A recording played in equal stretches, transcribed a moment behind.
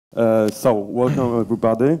Welcome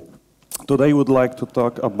everybody. Today we would like to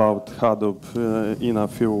talk about Hadoop in a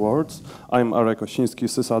few words. I'm Osiński,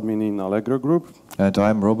 sysadmin in Allegro Group. And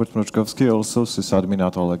I'm Robert Mroczkowski, also sysadmin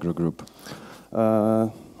at Allegro Group.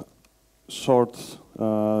 Short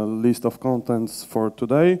list of contents for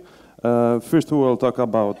today. First we will talk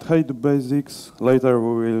about Hadoop basics. Later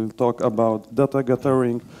we will talk about data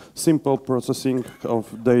gathering, simple processing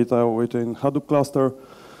of data within Hadoop cluster.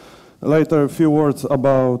 Later, a few words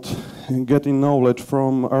about getting knowledge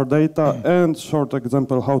from our data and short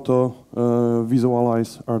example how to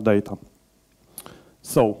visualize our data.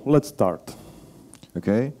 So, let's start.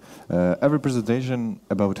 Okay. Every presentation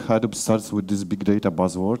about Hadoop starts with this big data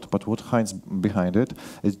buzzword, but what hides behind it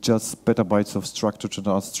is just petabytes of structured and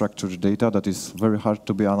unstructured data that is very hard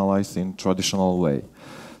to be analyzed in traditional way.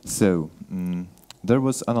 So, there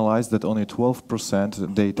was analyzed that only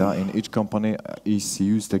 12% data in each company is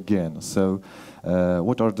used again. So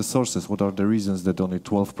what are the sources, what are the reasons that only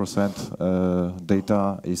 12%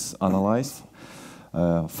 data is analyzed?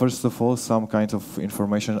 First of all, some kind of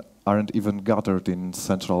information aren't even gathered in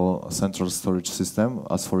central storage system,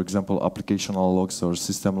 as for example applicational logs or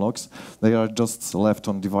system logs. They are just left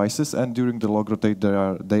on devices, and during the log rotate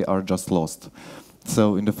they are just lost.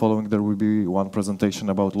 So in the following there will be one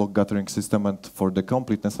presentation about log gathering system, and for the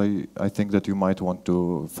completeness I think that you might want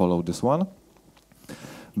to follow this one.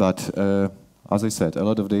 But as I said, a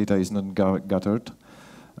lot of data is not gathered.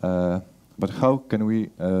 But how can we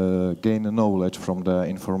gain knowledge from the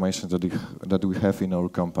information that we have in our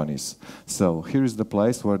companies? So here is the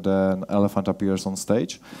place where the elephant appears on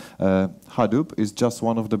stage. Hadoop is just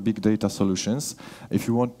one of the big data solutions. If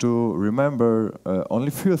you want to remember only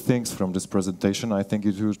a few things from this presentation, I think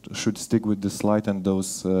you should stick with this slide and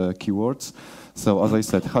those keywords. So as I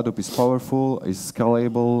said, Hadoop is powerful, is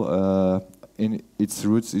scalable, in its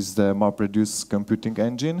roots is the MapReduce computing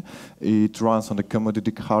engine. It runs on the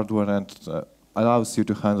commodity hardware and allows you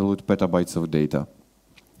to handle with petabytes of data.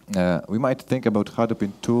 We might think about Hadoop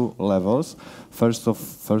in two levels. First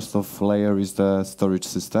of layer is the storage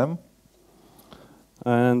system.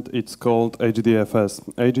 And it's called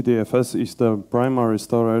HDFS. HDFS is the primary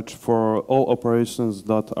storage for all operations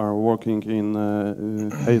that are working in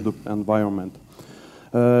Hadoop environment.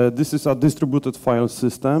 This is a distributed file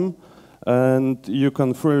system, and you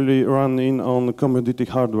can freely run in on commodity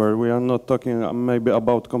hardware. We are not talking maybe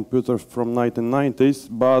about computers from 1990s,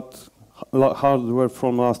 but hardware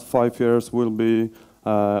from last 5 years will be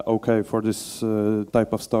okay for this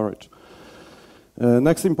type of storage.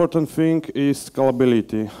 Next important thing is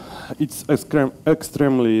scalability. It's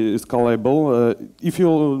extremely scalable. If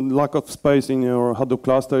you lack of space in your Hadoop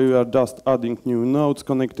cluster, you are just adding new nodes,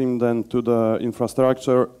 connecting them to the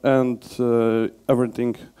infrastructure and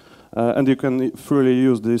everything. And you can freely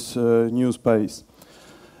use this new space.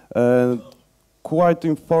 Quite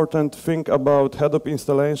important thing about Hadoop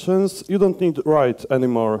installations, you don't need to write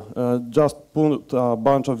anymore. Just put a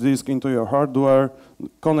bunch of disks into your hardware,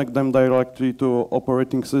 connect them directly to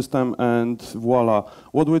operating system, and voila.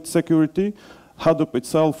 What with security? Hadoop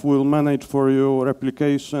itself will manage for you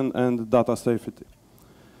replication and data safety.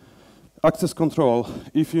 Access control.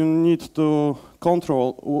 If you need to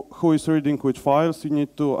control who is reading which files, you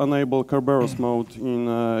need to enable Kerberos mode in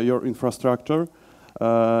your infrastructure.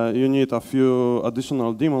 You need a few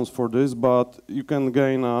additional daemons for this, but you can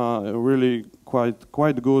gain a really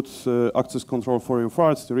quite good access control for your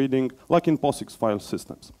files reading, like in POSIX file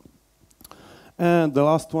systems. And the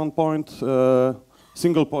last one point,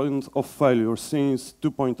 single point of failure. Since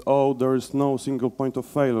 2.0, there is no single point of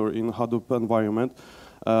failure in Hadoop environment.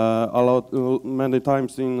 Many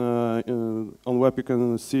times on web you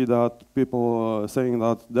can see that people saying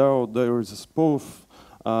that there is a spoof.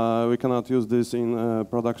 We cannot use this in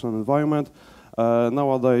production environment.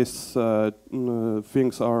 Nowadays,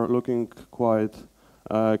 things are looking quite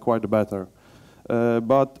better.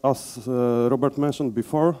 But as Robert mentioned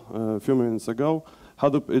before, a few minutes ago,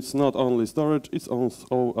 Hadoop is not only storage; it's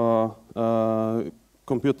also a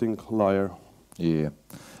computing layer. Yeah.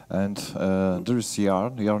 And there is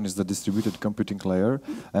Yarn. Yarn is the distributed computing layer,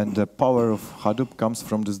 and the power of Hadoop comes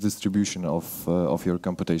from this distribution of your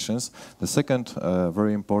computations. The second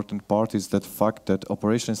very important part is that fact that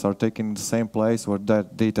operations are taken in the same place where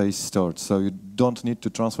that data is stored. So you don't need to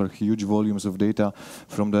transfer huge volumes of data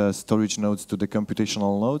from the storage nodes to the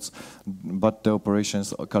computational nodes, but the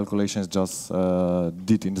operations calculations just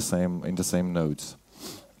did in the same nodes.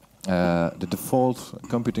 The default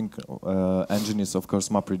computing engine is, of course,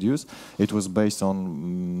 MapReduce. It was based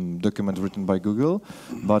on document written by Google,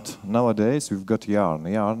 but nowadays we've got Yarn.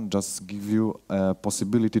 Yarn just gives you a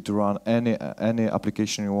possibility to run any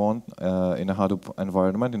application you want in a Hadoop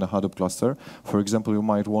environment, in a Hadoop cluster. For example, you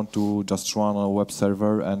might want to just run a web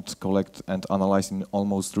server and collect and analyze in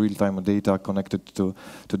almost real-time data connected to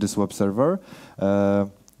this web server.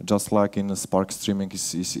 Just like in Spark streaming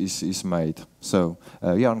is made. So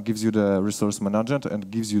Yarn gives you the resource management and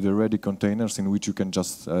gives you the ready containers in which you can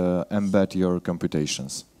just embed your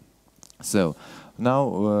computations. So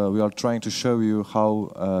now we are trying to show you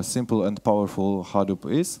how simple and powerful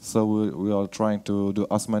Hadoop is. So we are trying to do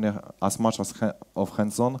as much of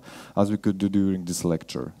hands-on as we could do during this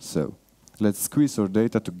lecture. So let's squeeze our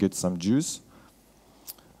data to get some juice.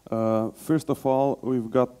 First of all, we've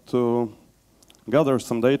got to gather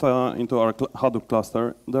some data into our Hadoop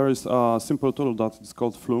cluster. There is a simple tool that is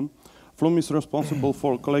called Flume. Flume is responsible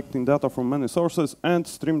for collecting data from many sources and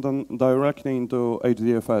stream them directly into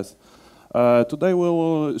HDFS. Today we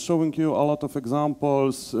will showing you a lot of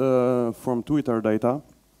examples from Twitter data.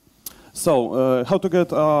 So how to get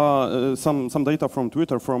some data from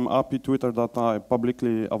Twitter, from API Twitter data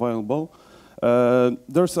publicly available.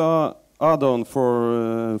 There's a add-on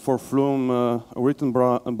for Flume written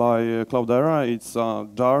by Cloudera. It's a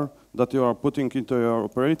jar that you are putting into your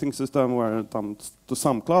operating system where to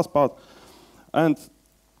some class path. And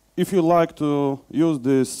if you like to use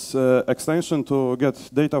this extension to get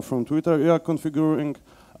data from Twitter, you are configuring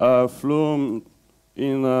Flume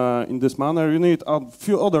in this manner. You need a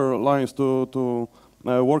few other lines to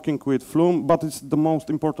working with Flume, but it's the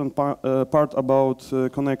most important part about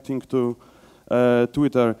connecting to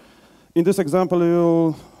Twitter. In this example,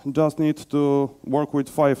 you just need to work with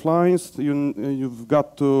 5 lines. You've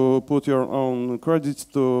got to put your own credits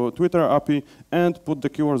to Twitter API and put the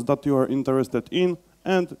keywords that you are interested in,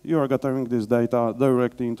 and you are gathering this data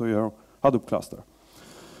directly into your Hadoop cluster.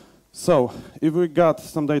 So if we got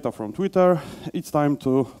some data from Twitter, it's time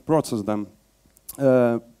to process them.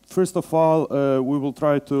 First of all, we will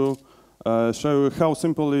try to show you how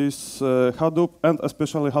simple is Hadoop, and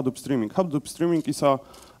especially Hadoop streaming. Hadoop streaming is a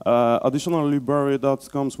additional library that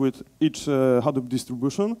comes with each Hadoop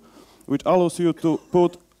distribution, which allows you to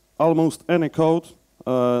put almost any code,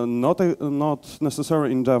 not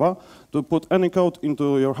necessary in Java, to put any code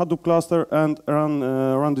into your Hadoop cluster and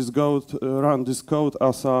run this code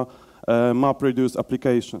as a MapReduce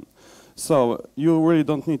application. So you really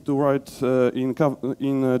don't need to write in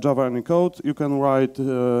Java any code. You can write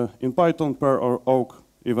in Python, Perl, or Oak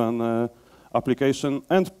even application,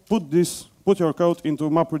 and put your code into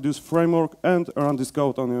MapReduce framework and run this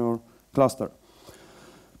code on your cluster.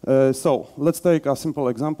 So let's take a simple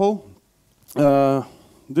example.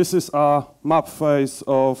 This is a map phase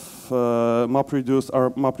of MapReduce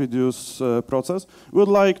process. We would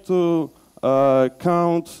like to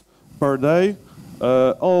count per day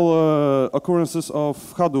all occurrences of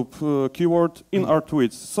Hadoop keyword in our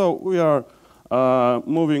tweets. So we are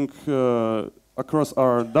moving across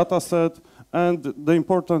our data set, and the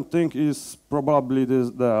important thing is probably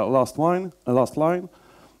the last line.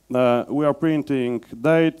 We are printing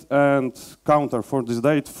date and counter for this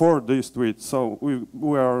date for this tweet. So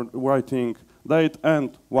we are writing date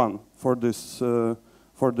and 1 for this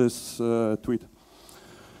tweet.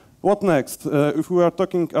 What next? If we are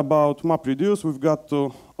talking about MapReduce, we've got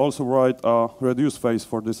to also write a reduce phase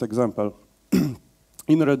for this example.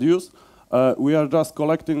 In reduce, we are just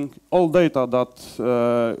collecting all data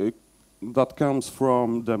that comes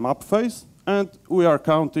from the map phase, and we are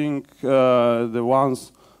counting the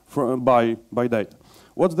ones by date.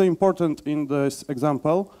 What's the important in this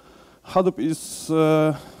example? Hadoop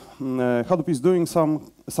is doing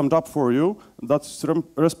some job for you that's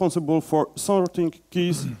responsible for sorting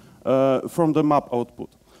keys from the map output.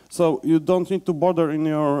 So you don't need to bother in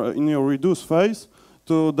your reduce phase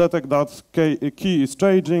to detect that key is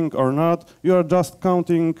changing or not. You are just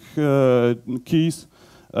counting keys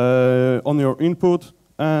on your input,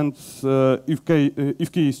 and if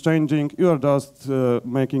key is changing, you are just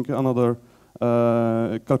making another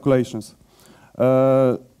calculations.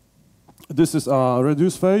 This is a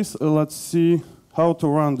reduce phase. Let's see how to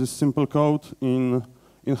run this simple code in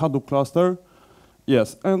Hadoop cluster.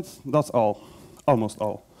 Yes, and that's all, almost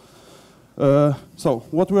all. So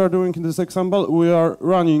what we are doing in this example, we are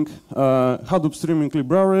running Hadoop streaming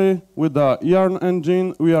library with the Yarn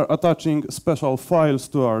engine. We are attaching special files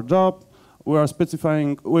to our job. We are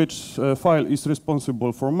specifying which file is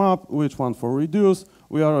responsible for map, which one for reduce.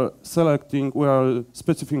 We are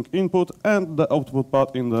specifying input and the output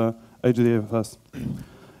path in the HDFS.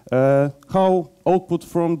 How output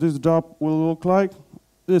from this job will look like?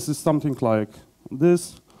 This is something like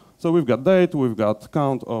this. So we've got date, we've got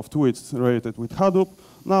count of tweets related with Hadoop.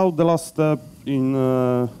 Now the last step in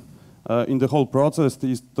the whole process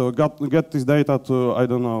is to get this data to, I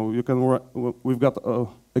don't know, you can we've got an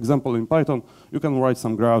example in Python. You can write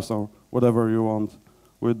some graphs or whatever you want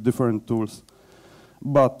with different tools.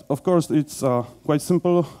 But of course, it's a quite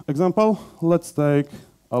simple example. Let's take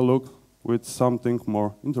a look with something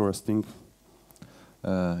more interesting.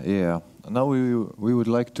 Yeah. Now we would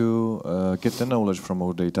like to get the knowledge from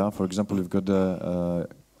our data. For example, we've got the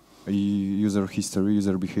user history,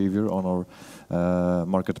 user behavior on our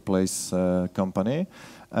marketplace company,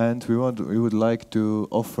 and we would like to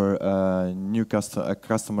offer a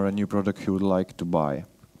customer a new product he would like to buy.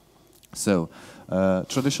 So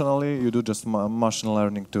traditionally, you do just machine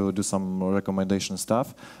learning to do some recommendation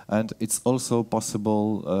stuff, and it's also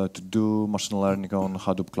possible to do machine learning on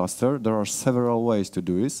Hadoop cluster. There are several ways to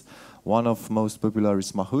do this. One of most popular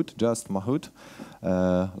is Mahout, just Mahout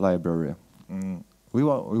library. We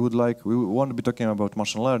won't be talking about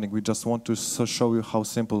machine learning. We just want to show you how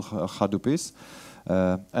simple Hadoop is.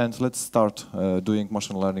 And let's start doing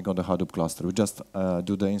machine learning on the Hadoop cluster. We just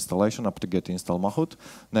do the installation up to get install Mahout.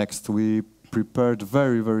 Next, we prepared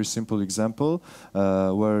very simple example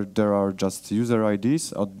where there are just user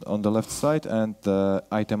IDs on the left side and the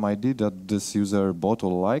item ID that this user bought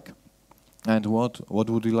or like. And what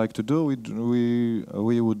would we like to do? We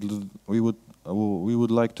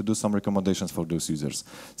would like to do some recommendations for those users.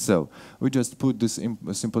 So we just put this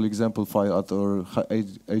simple example file at our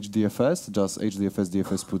HDFS, just HDFS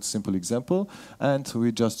DFS put simple example, and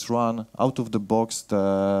we just run out of the box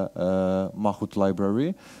the Mahout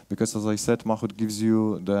library, because as I said, Mahout gives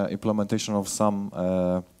you the implementation of some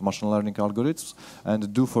machine learning algorithms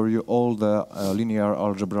and do for you all the linear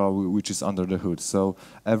algebra which is under the hood. So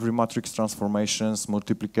every matrix transformations,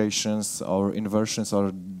 multiplications, or inversions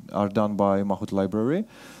are done by Mahout library.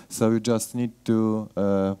 So you just need to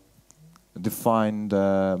define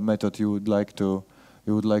the method you would like to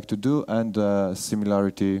do and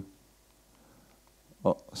similarity.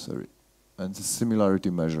 Oh, sorry, and the similarity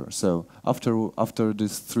measure. So after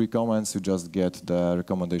these three comments, you just get the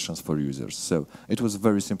recommendations for users. So it was a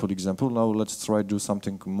very simple example. Now let's try to do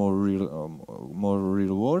something more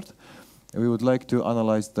real world. We would like to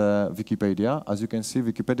analyze the Wikipedia. As you can see,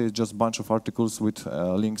 Wikipedia is just a bunch of articles with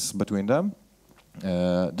links between them.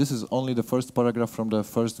 This is only the first paragraph from the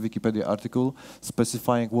first Wikipedia article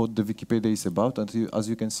specifying what the Wikipedia is about. And as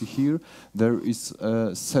you can see here, there is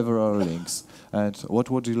several links. And what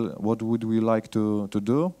would we like to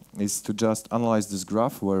do is to just analyze this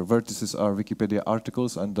graph where vertices are Wikipedia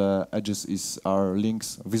articles and the edges are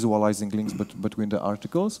links, visualizing links between the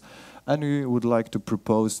articles. And we would like to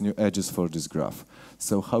propose new edges for this graph.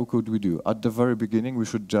 So how could we do? At the very beginning, we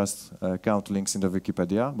should just count links in the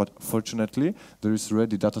Wikipedia, but fortunately, there is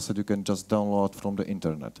already data set you can just download from the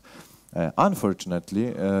internet.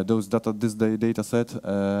 Unfortunately, this data set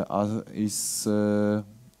is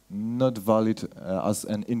not valid as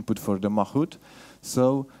an input for the Mahout.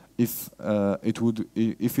 So if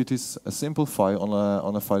it is a simple file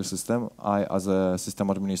on a file system, I, as a system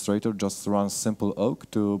administrator, just run simple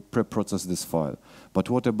awk to pre-process this file. But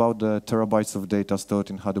what about the terabytes of data stored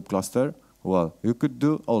in Hadoop cluster? Well, you could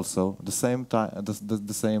do also the same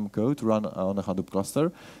code run on a Hadoop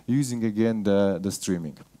cluster using again the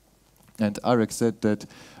streaming. And Arek said that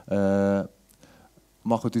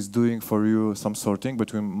Mahout is doing for you some sorting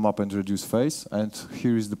between map and reduce phase, and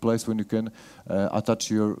here is the place when you can attach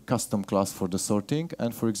your custom class for the sorting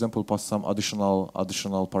and, for example, pass some additional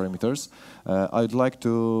parameters. I'd like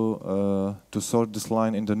to sort this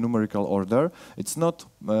line in the numerical order. It's not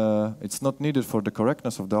needed for the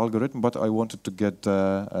correctness of the algorithm, but I wanted to get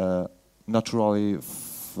naturally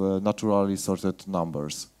sorted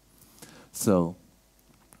numbers. So.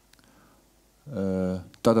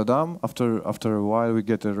 Ta-da-dam! After a while, we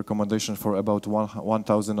get a recommendation for about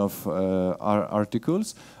 1,000 of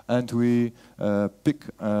articles, and we pick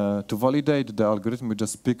to validate the algorithm. We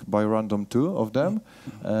just pick by random 2 of them.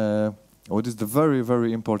 What is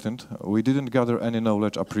very important? We didn't gather any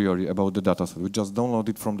knowledge a priori about the dataset. We just download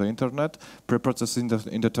it from the internet, pre-process in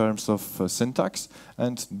the terms of syntax,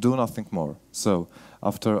 and do nothing more. So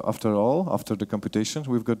after the computation,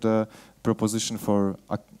 we've got the proposition for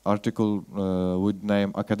article with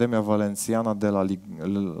name Academia Valenciana de la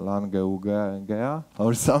Languagea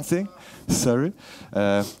or something. Sorry.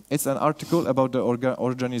 It's an article about the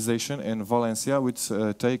organization in Valencia which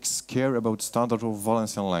takes care about standard of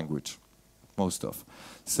Valencian language, most of.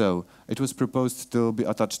 So it was proposed to be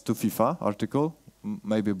attached to FIFA article,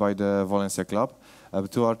 maybe by the Valencia club.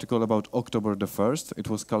 two articles about October the 1st. It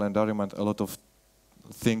was calendarium and a lot of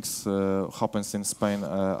things happens in Spain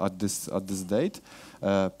at this date.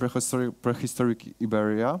 Prehistoric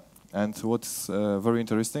Iberia. And what's very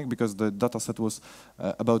interesting, because the dataset was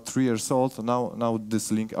about 3 years old, now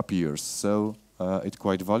this link appears, so it's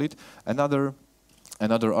quite valid. Another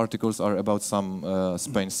articles are about some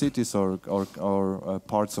Spain cities or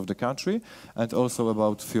parts of the country, and also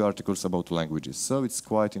about few articles about languages. So it's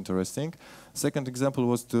quite interesting. Second example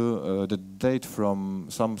was to the date from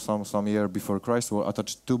some year before Christ were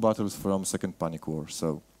attached 2 battles from Second Punic War.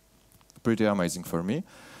 So pretty amazing for me.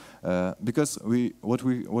 Because what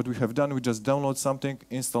we have done, we just download something,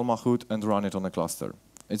 install Mahout, and run it on a cluster.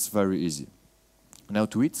 It's very easy. Now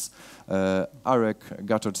tweets. Arek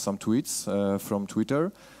gathered some tweets from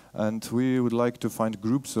Twitter, and we would like to find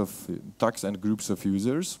groups of tags and groups of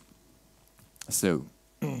users. So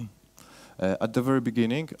at the very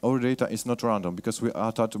beginning, our data is not random because we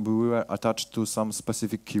were attached to some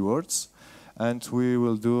specific keywords. And we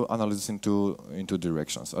will do analysis into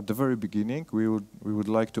directions. At the very beginning, we would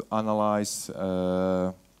like to analyze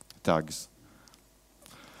tags.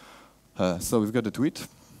 So we've got a tweet.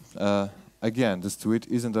 Again, this tweet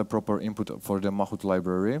isn't a proper input for the Mahout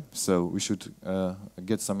library, so we should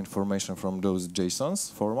get some information from those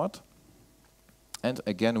JSONs format. And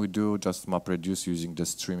again, we do just MapReduce using the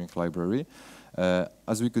streaming library.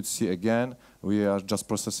 As we could see again, we are just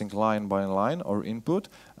processing line by line or input,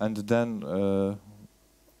 and then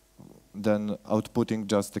outputting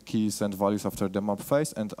just the keys and values after the map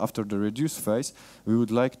phase. And after the reduce phase, we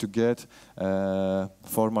would like to get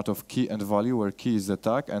format of key and value, where key is the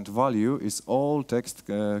tag and value is all text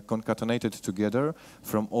concatenated together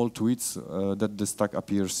from all tweets that this tag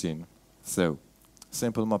appears in. So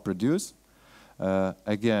simple MapReduce.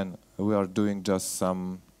 Again, we are doing just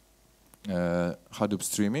some Hadoop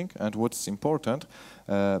streaming, and what's important,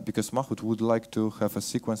 because Mahout would like to have a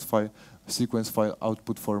sequence file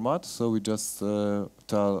output format, so we just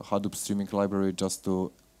tell Hadoop streaming library just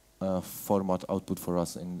to format output for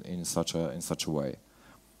us in such a way.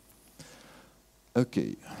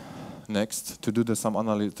 Okay, next to do some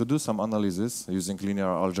analysis using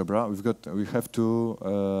linear algebra, we have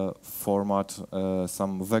to format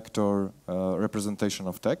some vector representation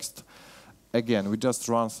of text. Again, we just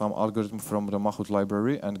run some algorithm from the Mahout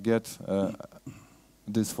library and get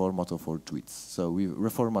this format of our tweets. So we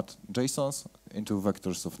reformat JSONs into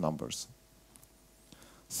vectors of numbers.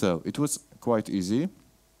 So it was quite easy.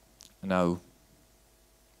 Now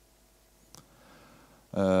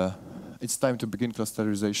it's time to begin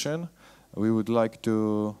clusterization. We would like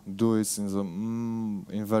to do it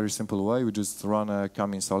in very simple way. We just run a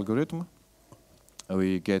Cummins algorithm.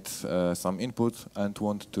 We get some input and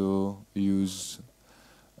want to use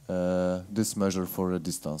this measure for a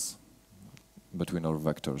distance between our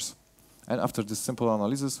vectors. And after this simple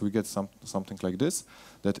analysis, we get something like this,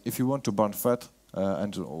 that if you want to burn fat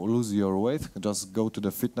and lose your weight, just go to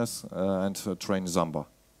the fitness and train Zumba.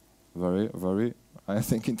 Very, very, I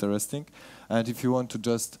think, interesting. And if you want to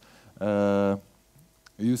just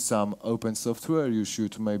use some open software, you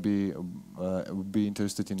should maybe be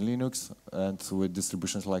interested in Linux and with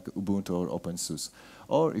distributions like Ubuntu or OpenSUSE.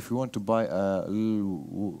 Or if you want to buy a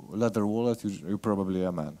leather wallet, you're probably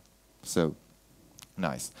a man. So,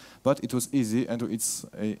 nice. But it was easy, and it's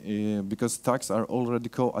because tags are already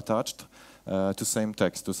co-attached to same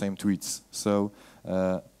text, to same tweets. So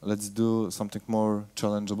let's do something more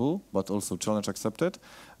challengeable, but also challenge accepted.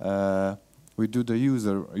 We do the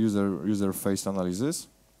user face analysis,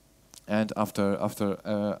 and after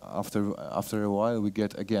a while we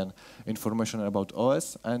get again information about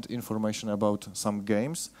OS and information about some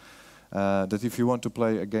games. That if you want to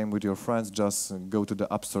play a game with your friends, just go to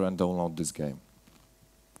the App Store and download this game.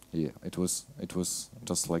 Yeah, it was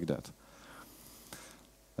just like that.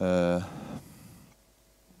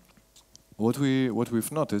 What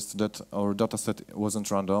we've noticed that our dataset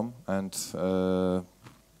wasn't random, and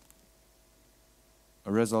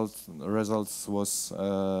results was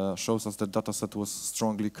shows us that dataset was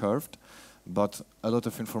strongly curved, but a lot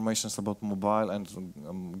of information about mobile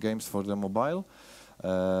and games for the mobile.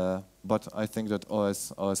 But I think that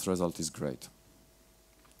OS result is great.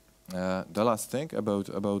 The last thing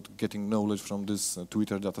about getting knowledge from this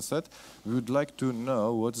Twitter dataset, we would like to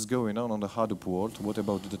know what's going on the Hadoop world. What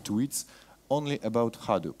about the tweets only about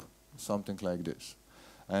Hadoop, something like this.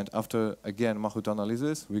 And after, again, Mahout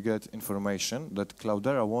analysis, we get information that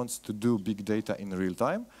Cloudera wants to do big data in real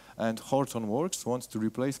time, and Hortonworks wants to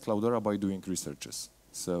replace Cloudera by doing researches.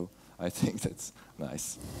 So I think that's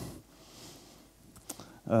nice.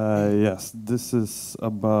 Yes, this is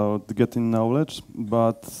about getting knowledge,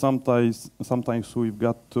 but sometimes we've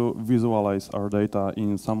got to visualize our data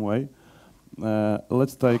in some way.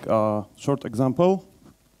 Let's take a short example.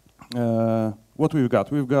 What we've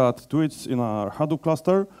got? We've got tweets in our Hadoop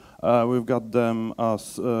cluster. We've got them,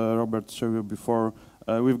 as Robert showed you before,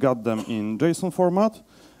 we've got them in JSON format,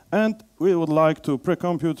 and we would like to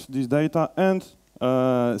pre-compute this data and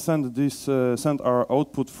send our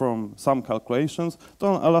output from some calculations to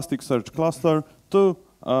an Elasticsearch cluster to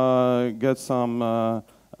get some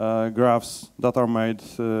graphs that are made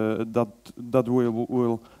that we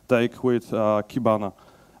will take with Kibana.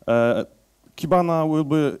 Kibana will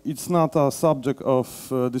be, it's not a subject of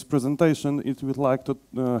this presentation. It would like to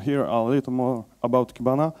hear a little more about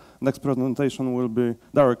Kibana. Next presentation will be,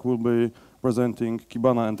 Derek will be presenting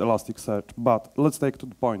Kibana and Elasticsearch, but let's take to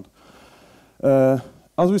the point.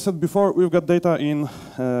 As we said before, we've got data in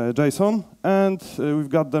JSON, and we've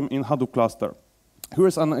got them in Hadoop cluster.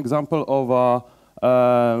 Here's an example of a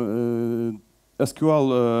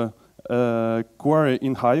SQL query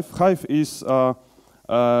in Hive. Hive is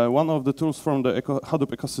one of the tools from the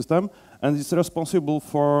Hadoop ecosystem, and it's responsible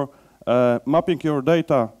for mapping your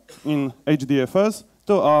data in HDFS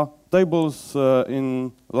to tables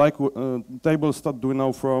tables that we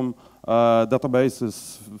know from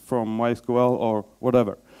databases from MySQL or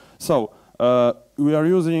whatever. So we are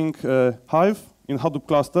using Hive in Hadoop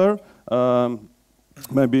cluster.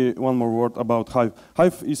 Maybe one more word about Hive.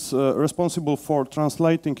 Hive is responsible for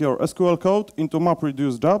translating your SQL code into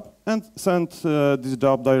MapReduce job and send this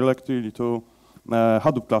job directly to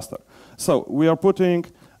Hadoop cluster. So we are putting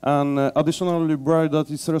an additional library that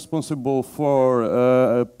is responsible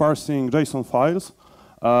for parsing JSON files.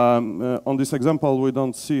 On this example, we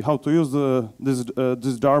don't see how to use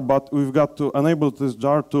this jar, but we've got to enable this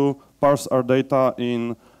jar to parse our data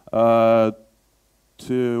in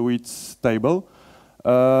to its table.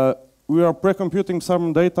 We are pre-computing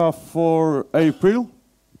some data for April,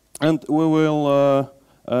 and we will,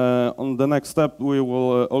 on the next step, we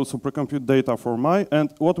will also pre-compute data for May.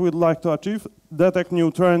 And what we'd like to achieve, detect new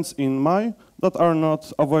trends in May that are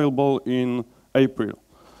not available in April.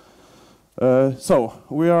 So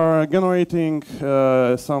we are generating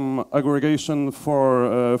some aggregation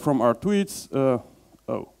from our tweets.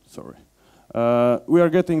 We are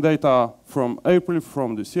getting data from April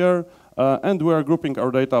from this year. And we are grouping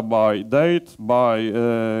our data by date, by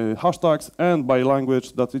hashtags, and by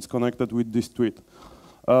language that is connected with this tweet.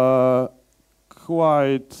 And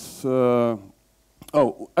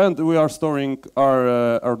we are storing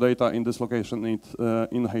our data in this location in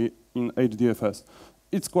HDFS.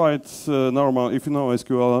 It's quite normal. If you know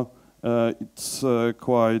SQL, it's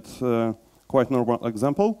quite normal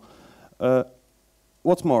example.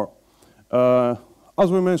 What's more? As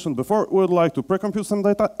we mentioned before, we would like to pre-compute some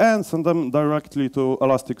data and send them directly to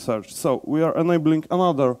Elasticsearch. So we are enabling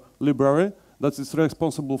another library that is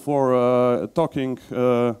responsible for talking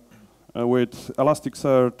with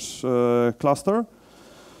Elasticsearch cluster.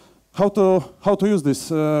 How to use this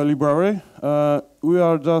library? We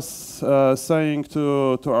are just saying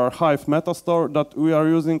to our Hive metastore that we are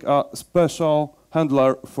using a special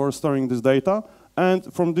handler for storing this data.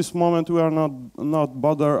 And from this moment, we are not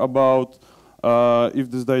bothered about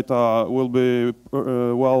if this data will be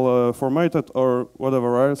well formatted or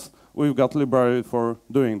whatever else. We've got library for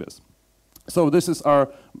doing this. So this is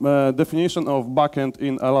our definition of backend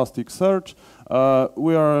in Elasticsearch.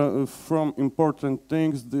 We are from important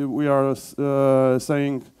things. We are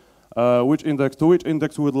saying which index to which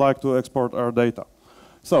index we would like to export our data.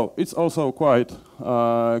 So it's also quite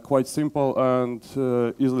simple and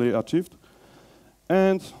easily achieved.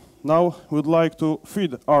 And now we'd like to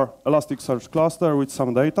feed our Elasticsearch cluster with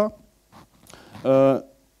some data.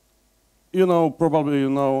 Probably you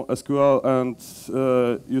know SQL, and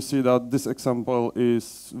you see that this example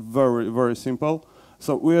is very, very simple.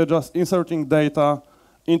 So we are just inserting data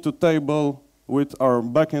into table with our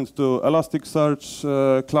backend to Elasticsearch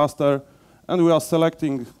cluster, and we are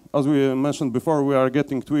selecting, as we mentioned before, we are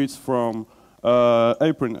getting tweets from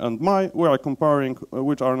April and May. We are comparing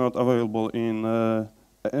which are not available in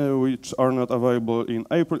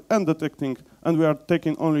April and detecting, and we are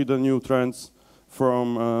taking only the new trends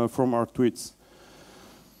from our tweets.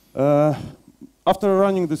 After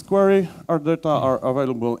running this query, our data are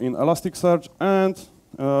available in Elasticsearch, and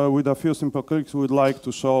with a few simple clicks, we'd like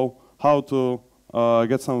to show how to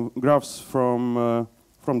get some graphs from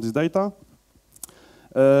this data.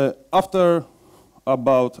 After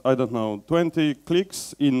about, 20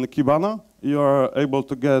 clicks in Kibana, you are able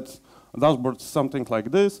to get a dashboard something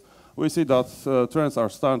like this. We see that trends are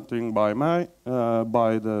starting by May,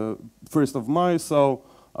 by the 1st of May. So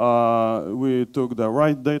we took the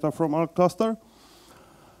right data from our cluster.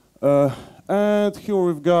 And here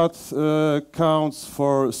we've got counts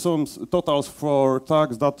for sums, totals for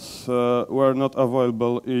tags that were not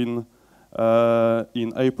available in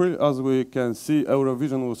April. As we can see,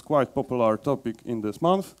 Eurovision was quite popular topic in this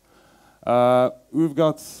month. We've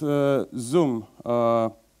got Zoom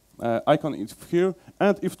icon here,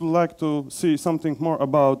 and if you'd like to see something more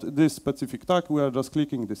about this specific tag, we are just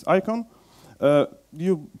clicking this icon.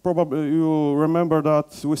 You remember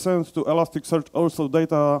that we sent to Elasticsearch also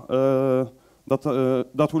data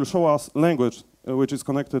that will show us language which is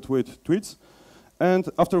connected with tweets. And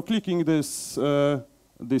after clicking this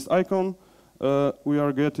icon, we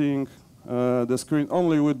are getting the screen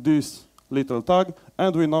only with this little tag,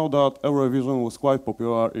 and we know that Eurovision was quite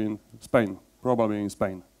popular in Spain, probably in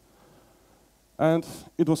Spain. And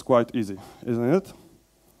it was quite easy, isn't it?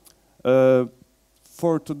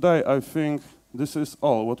 For today, I think this is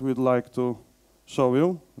all what we'd like to show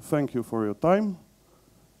you. Thank you for your time.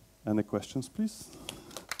 Any questions, please?